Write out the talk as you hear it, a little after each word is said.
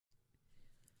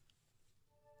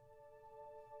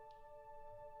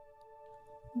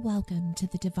Welcome to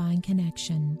the Divine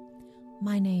Connection.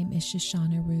 My name is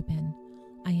Shoshana Rubin.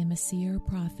 I am a seer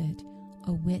prophet,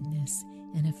 a witness,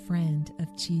 and a friend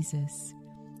of Jesus.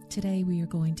 Today we are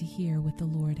going to hear what the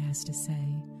Lord has to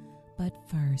say. But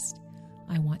first,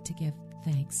 I want to give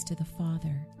thanks to the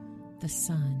Father, the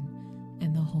Son,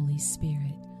 and the Holy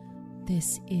Spirit.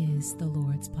 This is the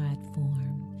Lord's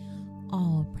platform.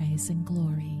 All praise and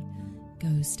glory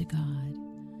goes to God.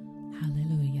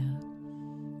 Hallelujah.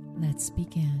 Let's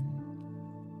begin.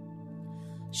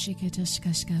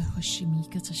 Shikatashkashka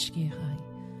hoshimikatashkehai.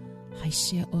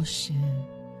 Haishe ocean.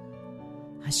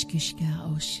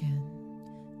 Hashkishka ocean.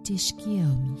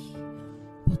 Tishkiomi.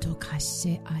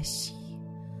 Potokashe ashi.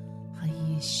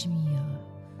 Hayeshmia.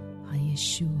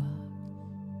 Hayeshua.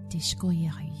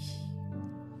 Tishkoyai.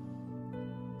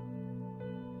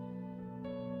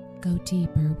 Go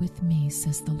deeper with me,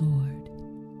 says the Lord.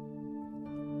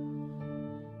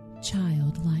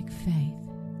 Childlike faith.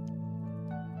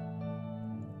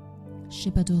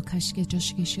 Shibado kashke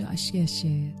joshkishu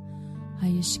ashkeshe.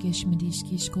 Hayeshkesh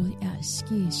medishkishko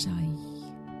ashkeshai.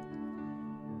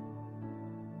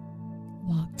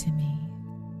 Walk to me.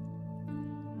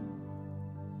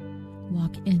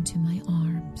 Walk into my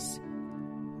arms,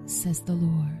 says the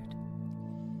Lord.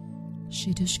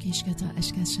 Shidushkishkata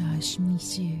ashkasha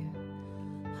shmishe.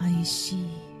 Hayeshi.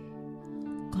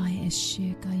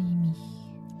 Kayeshe kaimi.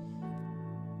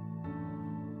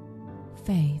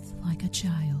 Faith like a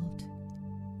child.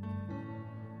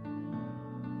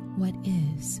 What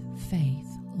is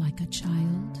faith like a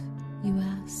child, you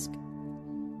ask?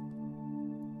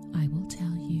 I will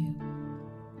tell you.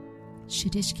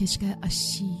 Shidishkishka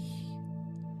ashi.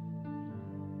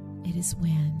 It is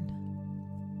when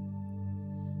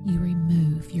you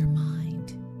remove your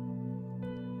mind.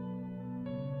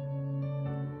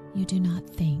 You do not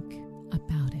think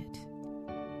about it.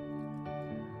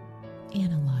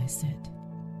 Analyze it.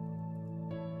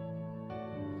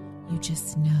 You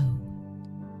just know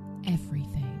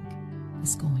everything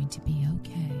is going to be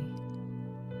okay.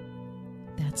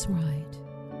 That's right.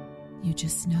 You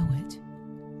just know it.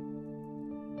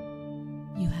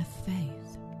 You have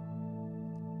faith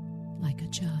like a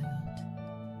child.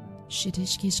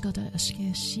 Shidishkishkata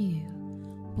ashkeshi.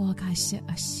 Bokashe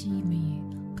ashimi.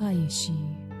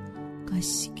 Kaishi.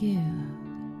 Kashke.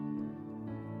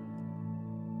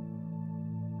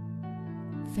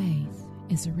 Faith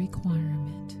is a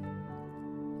requirement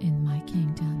in my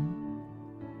kingdom.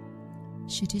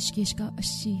 Shitishkishka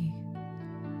ashi.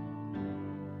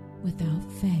 Without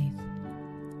faith,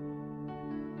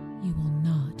 you will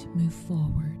not move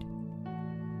forward.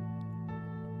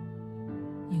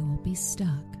 You will be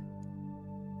stuck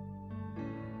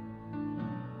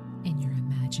in your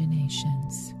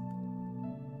imaginations,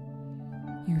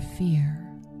 your fear,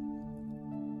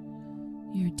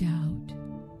 your doubt,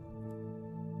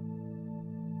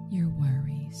 your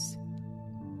worries.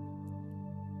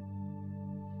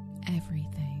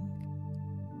 Everything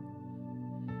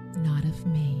not of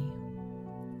me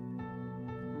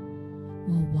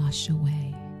will wash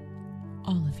away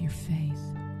all of your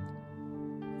faith.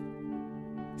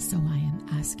 So I am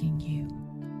asking you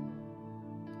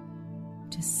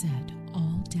to set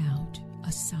all doubt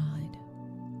aside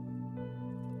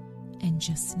and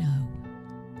just know,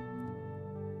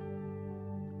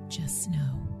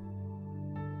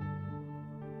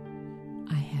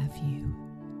 I have you.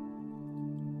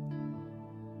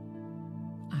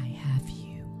 I have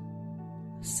you,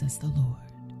 says the Lord.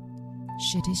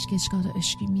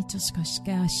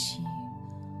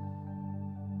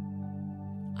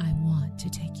 I want to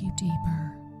take you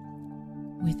deeper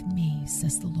with me,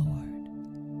 says the Lord,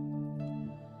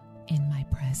 in my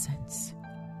presence.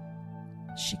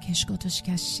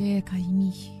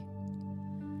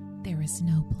 There is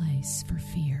no place for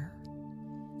fear.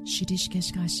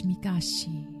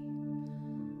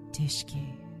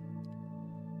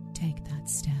 Take that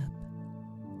step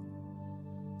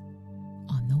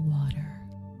on the water.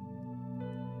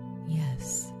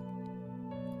 Yes,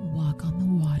 walk on the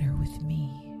water with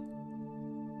me.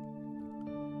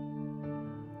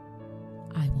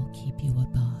 I will keep you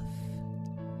above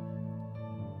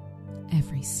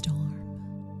every storm.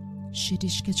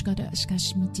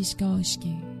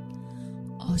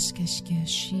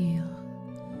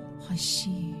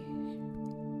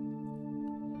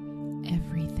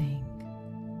 Everything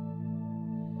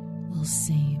will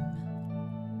seem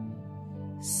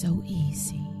so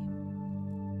easy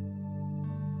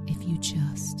if you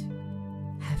just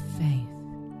have faith.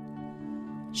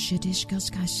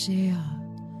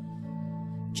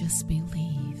 Just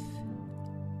believe.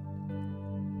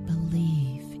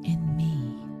 Believe in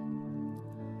me.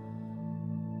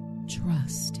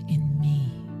 Trust in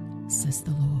me. says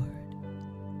the Lord.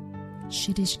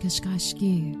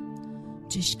 Shidishkashkashki,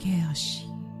 jishkeashi.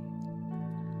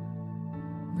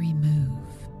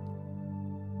 Remove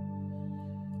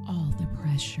all the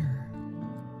pressure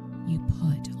you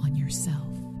put on yourself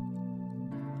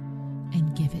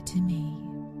and give it to me.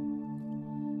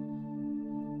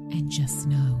 And just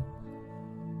know,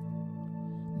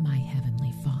 my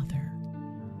Heavenly Father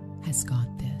has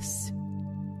got this.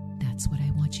 That's what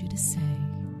I want you to say.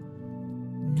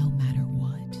 No matter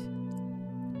what,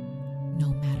 no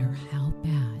matter how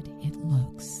bad it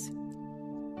looks,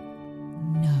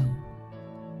 know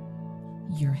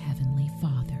your Heavenly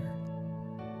Father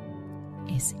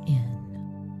is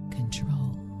in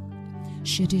control.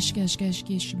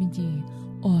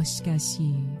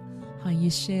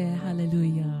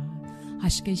 Hallelujah.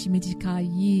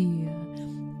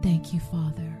 Thank you,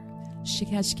 Father.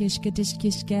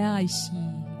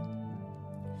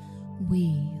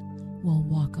 We will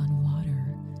walk on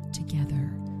water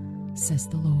together, says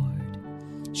the Lord.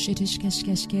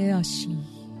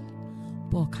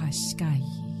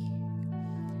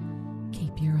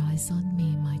 Keep your eyes on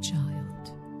me, my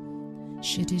child.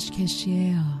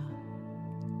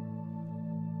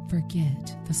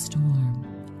 Forget the storm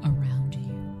around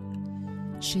you.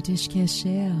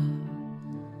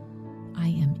 I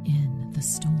am in the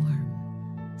storm,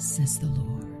 says the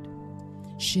Lord.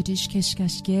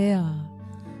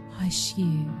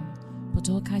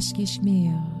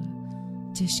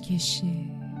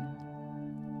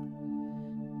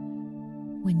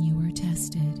 When you were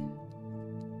tested,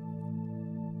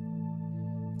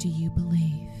 do you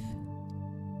believe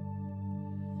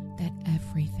that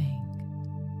everything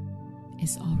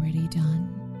is already done,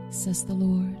 says the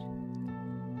Lord?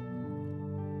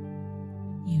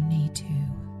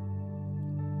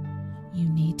 You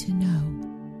need to know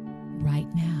right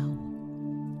now,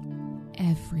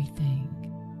 everything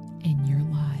in your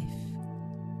life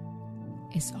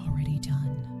is already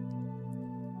done.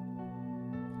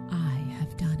 I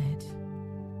have done it.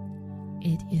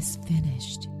 It is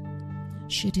finished.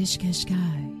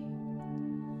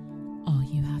 All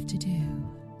you have to do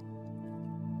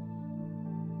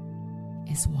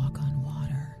is walk on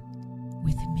water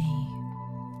with me,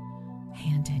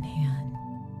 hand in hand.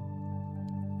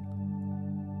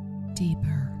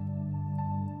 Deeper,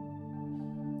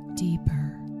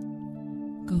 deeper,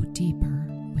 go deeper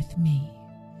with me.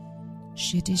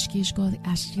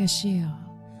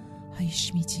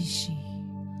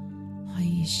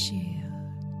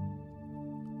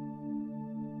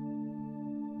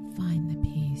 Find the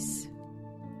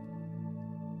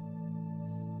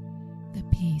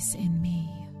peace in me,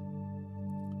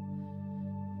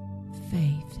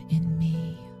 faith in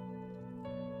me,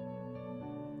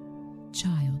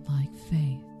 childlike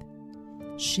faith.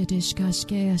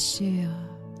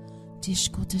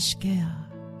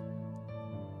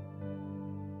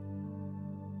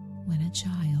 When a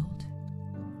child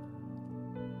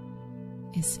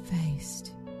is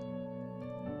faced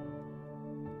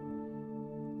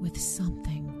with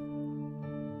something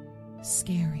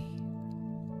scary,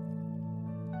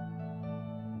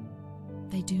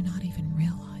 they do not even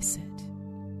realize it.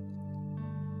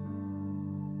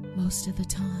 Most of the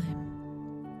time,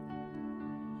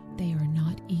 they are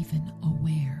not even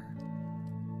aware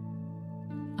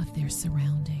of their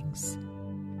surroundings.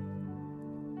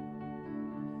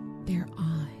 Their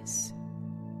eyes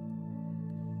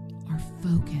are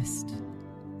focused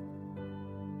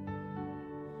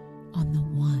on the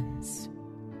ones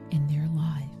in their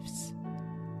lives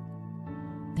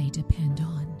they depend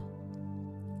on.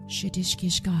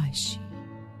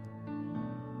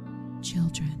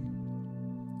 Children,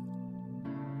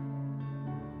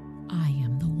 I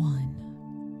am the one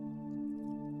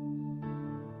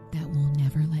that will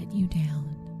never let you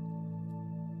down,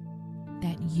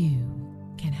 that you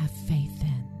can have faith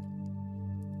in.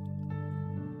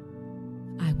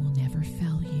 I will never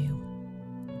fail you.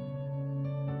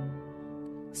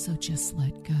 So just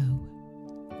let go.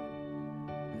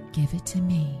 Give it to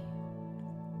me.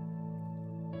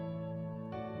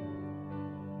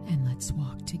 And let's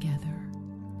walk together.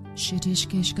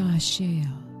 Shidishkishkashea,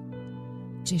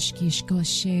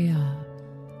 Dishkishkoshea,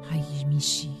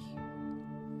 Hayimishi,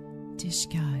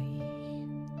 Dishkai,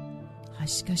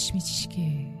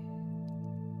 Hashkashmishke.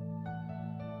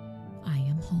 I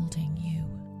am holding you.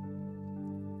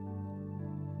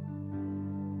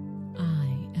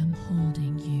 I am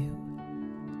holding you,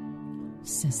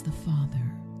 says the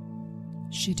Father.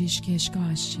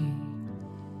 Shidishkishkashi,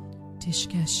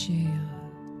 Dishkashea.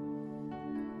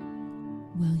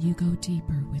 Will you go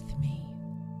deeper with me,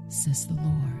 says the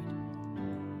Lord.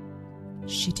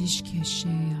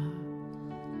 Shidishkeshea,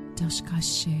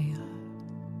 Dashkashea,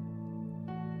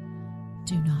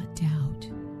 Do not doubt.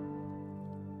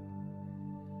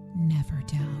 Never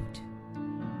doubt.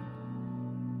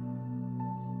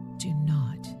 Do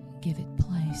not give it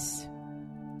place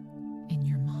in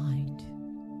your mind.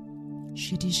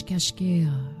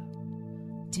 Shidishkashkea,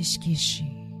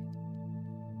 dishkishi.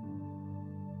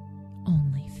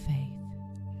 Only faith.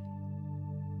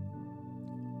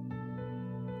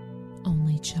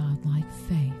 Only childlike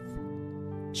faith.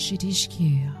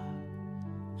 Shidishkea,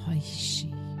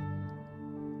 haishi.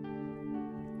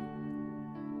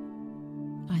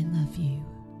 I love you.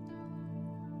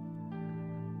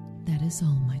 That is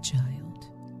all, my child.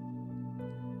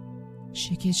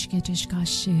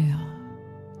 Shikishkitishkashea.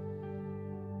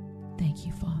 Thank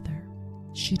you, Father.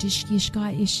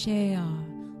 Shidishkishka ishea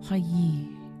hayi.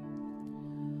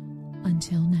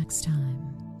 Until next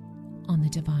time on the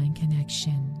Divine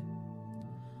Connection.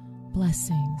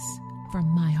 Blessings from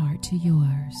my heart to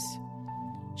yours.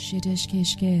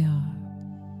 Shidishkishkea.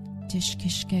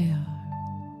 Dishkishkea.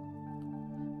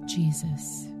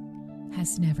 Jesus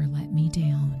has never let me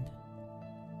down.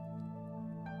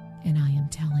 And I am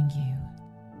telling you,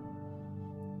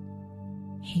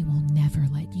 He will never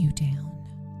let you down.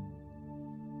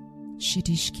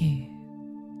 Shidishke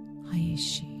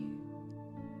Hayeshi.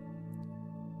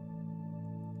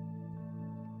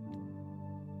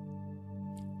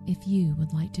 If you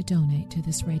would like to donate to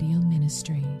this radio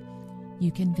ministry,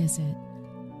 you can visit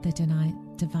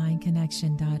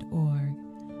thedivineconnection.org.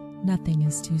 Nothing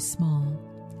is too small.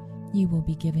 You will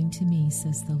be giving to me,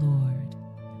 says the Lord.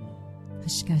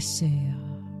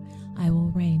 I will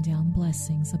rain down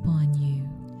blessings upon you.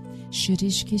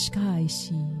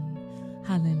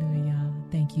 Hallelujah.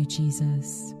 Thank you,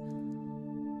 Jesus.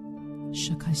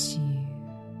 Shakashi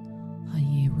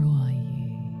Hayeroi.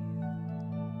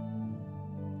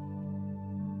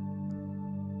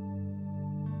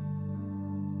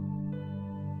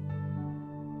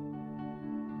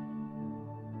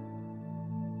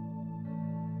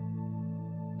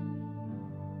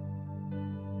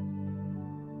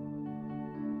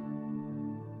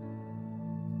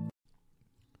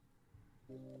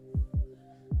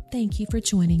 Thank you for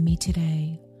joining me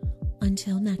today.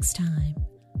 Until next time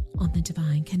on the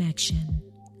Divine Connection.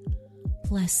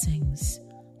 Blessings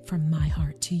from my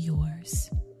heart to yours.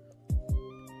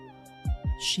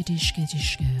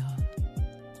 Shidishkidishkea.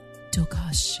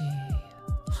 Dokashi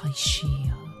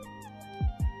Haishia.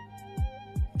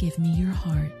 Give me your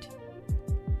heart,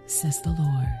 says the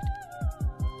Lord.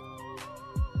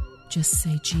 Just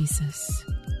say, Jesus,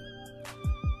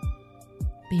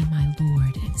 be my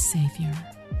Lord and Savior.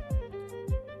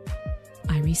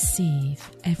 I receive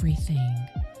everything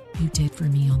you did for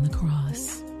me on the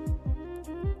cross.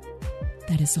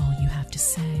 That is all you have to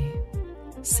say,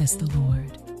 says the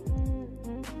Lord.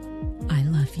 I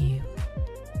love you.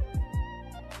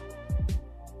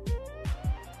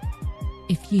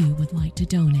 If you would like to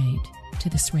donate to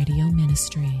this radio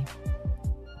ministry,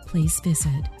 please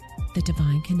visit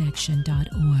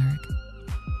thedivineconnection.org.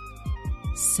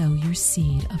 Sow your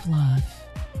seed of love.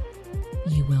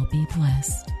 You will be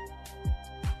blessed.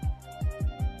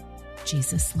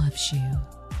 Jesus loves you.